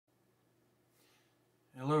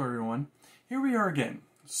Hello everyone, here we are again.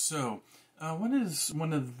 So, what is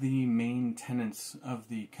one of the main tenets of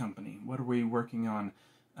the company? What are we working on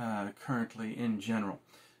currently in general?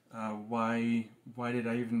 Why did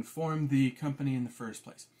I even form the company in the first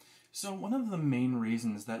place? So one of the main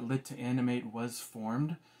reasons that lit2animate was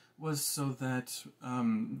formed was so that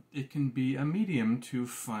it can be a medium to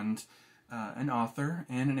fund an author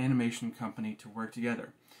and an animation company to work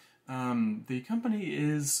together. The company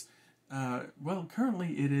is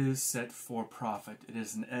currently it is set for profit. It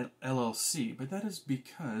is an LLC, but that is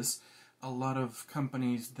because a lot of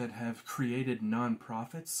companies that have created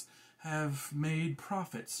non-profits have made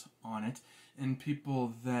profits on it, and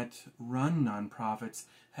people that run non-profits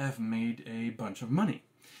have made a bunch of money.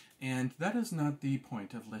 And that is not the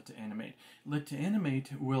point of lit2animate.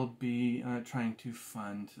 Lit2animate will be trying to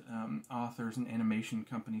fund authors and animation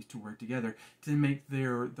companies to work together to make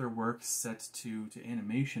their work set to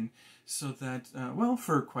animation, so that,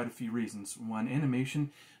 for quite a few reasons. One,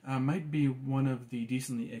 animation might be one of the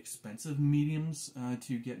decently expensive mediums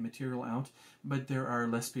to get material out, but there are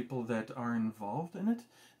less people that are involved in it.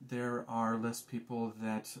 There are less people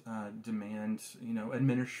that demand,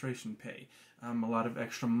 administration pay, a lot of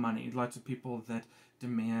extra money, lots of people that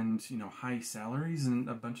demand, high salaries, and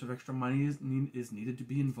a bunch of extra money is needed to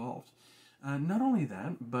be involved. Not only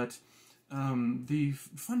that, but the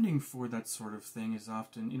funding for that sort of thing is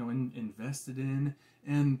often, invested in,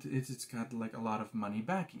 and it's got like a lot of money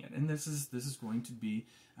backing it, and this is going to be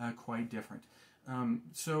quite different.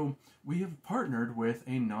 So we have partnered with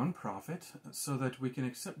a non-profit so that we can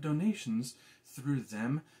accept donations through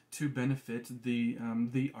them to benefit the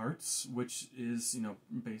arts, which is,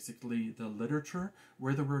 basically the literature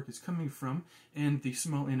where the work is coming from, and the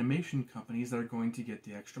small animation companies that are going to get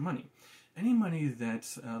the extra money. Any money that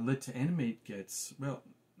lit2animate gets,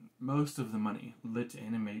 most of the money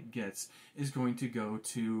lit2animate gets is going to go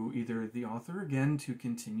to either the author, again, to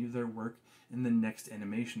continue their work in the next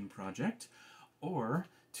animation project, or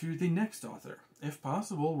to the next author. If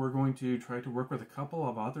possible, we're going to try to work with a couple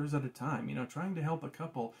of authors at a time, trying to help a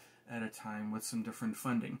couple at a time with some different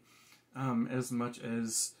funding. As much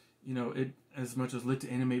as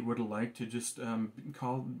lit2animate would like to just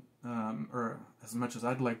or as much as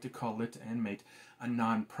I'd like to call lit2animate a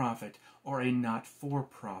non-profit or a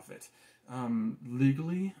not-for-profit.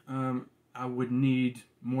 Legally, I would need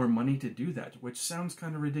more money to do that, which sounds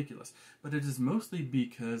kind of ridiculous, but it is mostly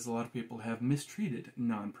because a lot of people have mistreated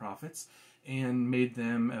non-profits and made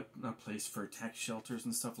them a place for tax shelters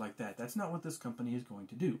and stuff like that. That's not what this company is going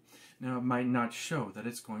to do. Now, it might not show that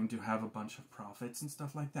it's going to have a bunch of profits and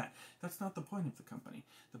stuff like that. That's not the point of the company.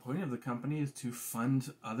 The point of the company is to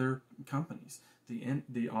fund other companies.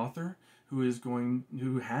 The author who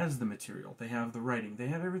has the material, they have the writing, they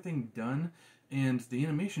have everything done, and the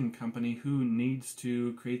animation company who needs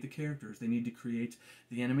to create the characters. They need to create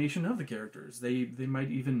the animation of the characters. They might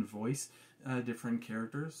even voice different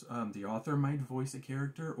characters. The author might voice a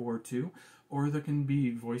character or two, or there can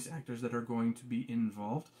be voice actors that are going to be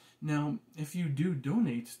involved. Now, if you do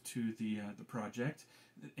donate to the project,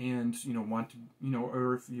 and want to,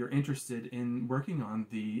 or if you're interested in working on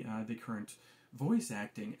the current voice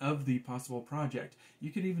acting of the possible project, you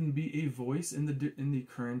could even be a voice in the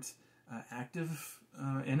current active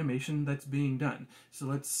animation that's being done. So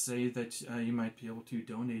let's say that you might be able to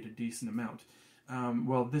donate a decent amount.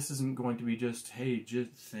 This isn't going to be just, hey,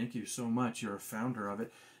 thank you so much, you're a founder of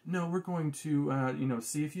it. No, we're going to,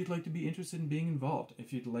 see if you'd like to be interested in being involved.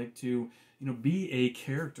 If you'd like to, be a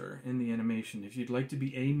character in the animation. If you'd like to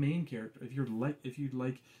be a main character. If you'd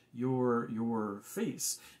like your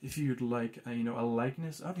face. If you'd like, a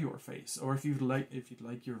likeness of your face. Or if you'd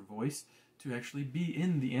like your voice to actually be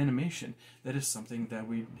in the animation. That is something that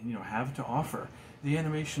we, have to offer. The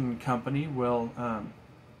animation company will,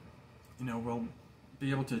 will be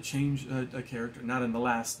able to change a character, not in the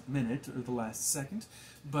last minute or the last second,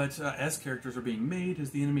 but as characters are being made, as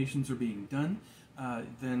the animations are being done,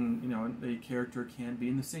 then a character can be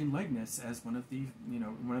in the same likeness as one of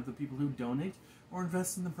the people who donate or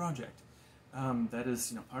invest in the project. That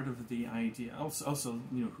is, part of the idea. Also,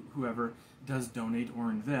 whoever does donate or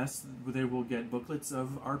invest, they will get booklets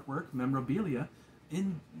of artwork, memorabilia,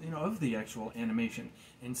 of the actual animation,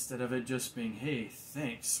 instead of it just being, hey,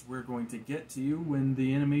 thanks, we're going to get to you when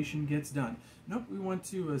the animation gets done. Nope, we want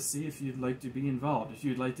to see if you'd like to be involved. If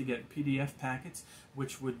you'd like to get PDF packets,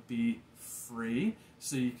 which would be free,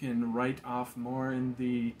 so you can write off more in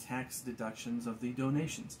the tax deductions of the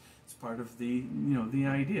donations. It's part of the, the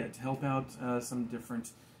idea to help out some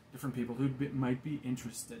different people who might be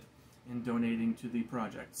interested in donating to the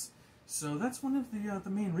projects. So that's one of the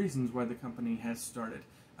main reasons why the company has started.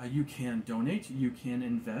 You can donate, you can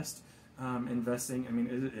invest. Investing, I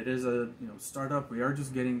mean, it is a startup. We are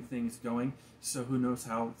just getting things going, so who knows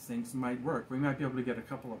how things might work. We might be able to get a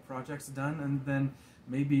couple of projects done, and then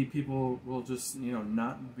maybe people will just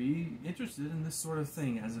not be interested in this sort of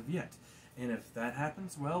thing as of yet. And if that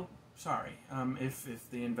happens, well, sorry. If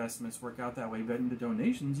the investments work out that way, but in the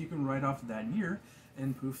donations, you can write off that year,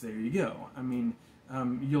 and poof, there you go. I mean,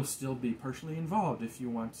 you'll still be partially involved if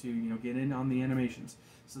you want to get in on the animations.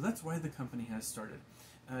 So that's why the company has started.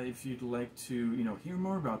 If you'd like to hear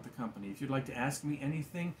more about the company, if you'd like to ask me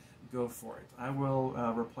anything, go for it. I will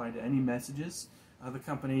reply to any messages. The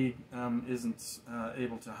company isn't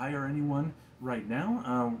able to hire anyone right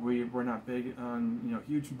now. We're not big on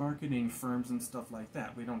huge marketing firms and stuff like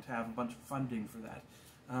that. We don't have a bunch of funding for that.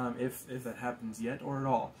 If that happens yet or at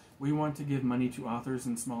all. We want to give money to authors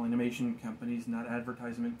and small animation companies, not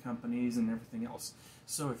advertisement companies and everything else.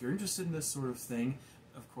 So if you're interested in this sort of thing,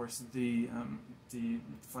 of course, the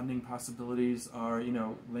funding possibilities are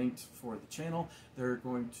linked for the channel. They're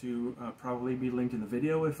going to probably be linked in the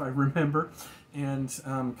video if I remember. And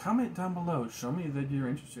comment down below. Show me that you're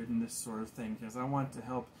interested in this sort of thing, because I want to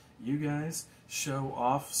help you guys show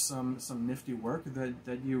off some nifty work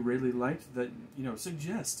that you really liked. That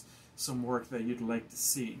suggest some work that you'd like to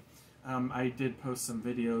see. I did post some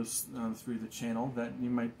videos through the channel that you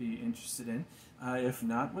might be interested in. If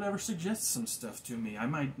not, whatever, suggest some stuff to me. I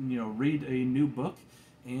might, read a new book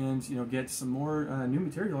and, get some more new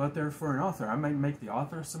material out there for an author. I might make the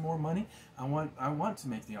author some more money. I want to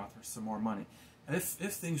make the author some more money. If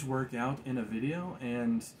things work out in a video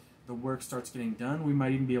and the work starts getting done, we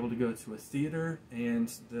might even be able to go to a theater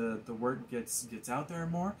and the work gets out there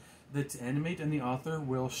more. Lit2animate and the author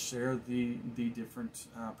will share the different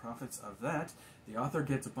profits of that. The author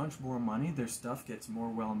gets a bunch more money, their stuff gets more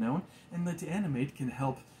well known, and Lit2animate can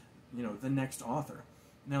help the next author.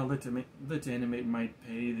 Now Lit2animate might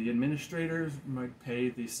pay the administrators, might pay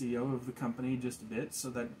the CEO of the company just a bit so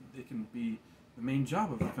that it can be the main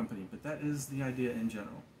job of the company, but that is the idea in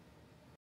general.